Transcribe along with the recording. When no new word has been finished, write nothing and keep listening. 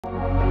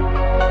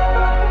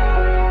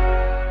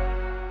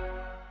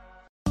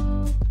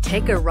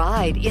Take a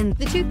ride in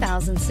the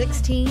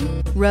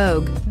 2016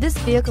 Rogue. This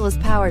vehicle is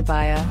powered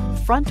by a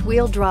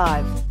front-wheel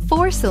drive,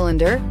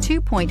 4-cylinder,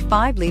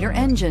 2.5-liter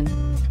engine.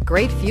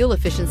 Great fuel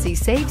efficiency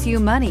saves you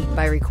money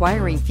by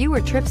requiring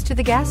fewer trips to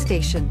the gas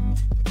station.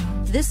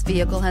 This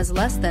vehicle has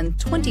less than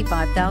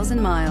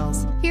 25,000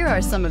 miles. Here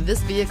are some of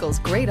this vehicle's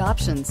great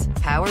options: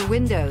 power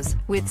windows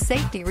with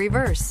safety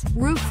reverse,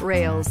 roof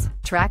rails,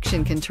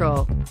 traction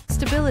control,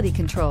 stability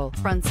control,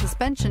 front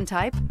suspension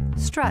type,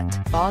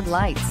 strut, fog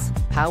lights,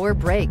 power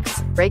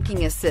brakes,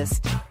 braking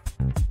assist.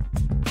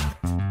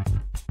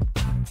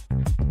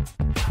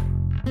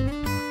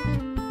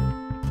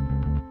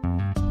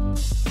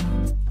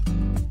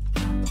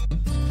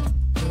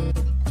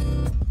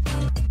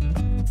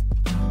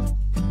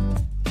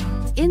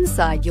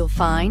 Inside you'll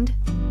find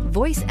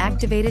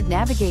voice-activated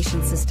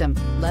navigation system,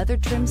 leather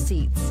trim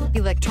seats,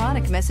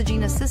 electronic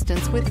messaging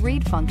assistance with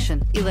read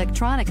function,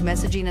 electronic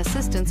messaging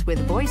assistance with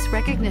voice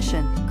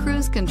recognition,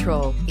 cruise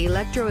control,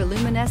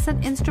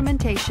 electroluminescent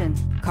instrumentation,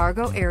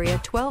 cargo area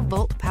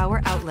 12-volt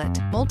power outlet,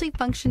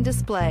 multifunction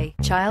display,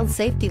 child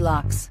safety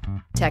locks,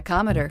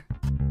 tachometer.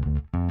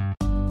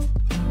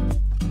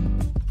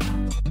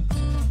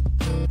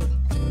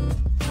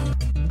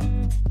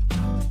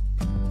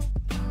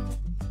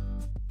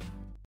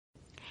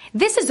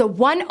 This is a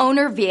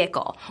one-owner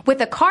vehicle with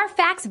a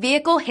Carfax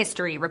Vehicle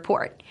History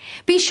Report.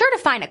 Be sure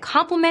to find a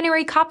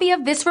complimentary copy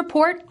of this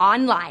report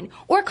online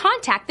or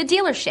contact the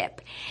dealership.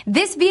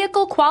 This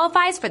vehicle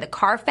qualifies for the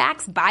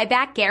Carfax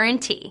Buyback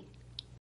Guarantee.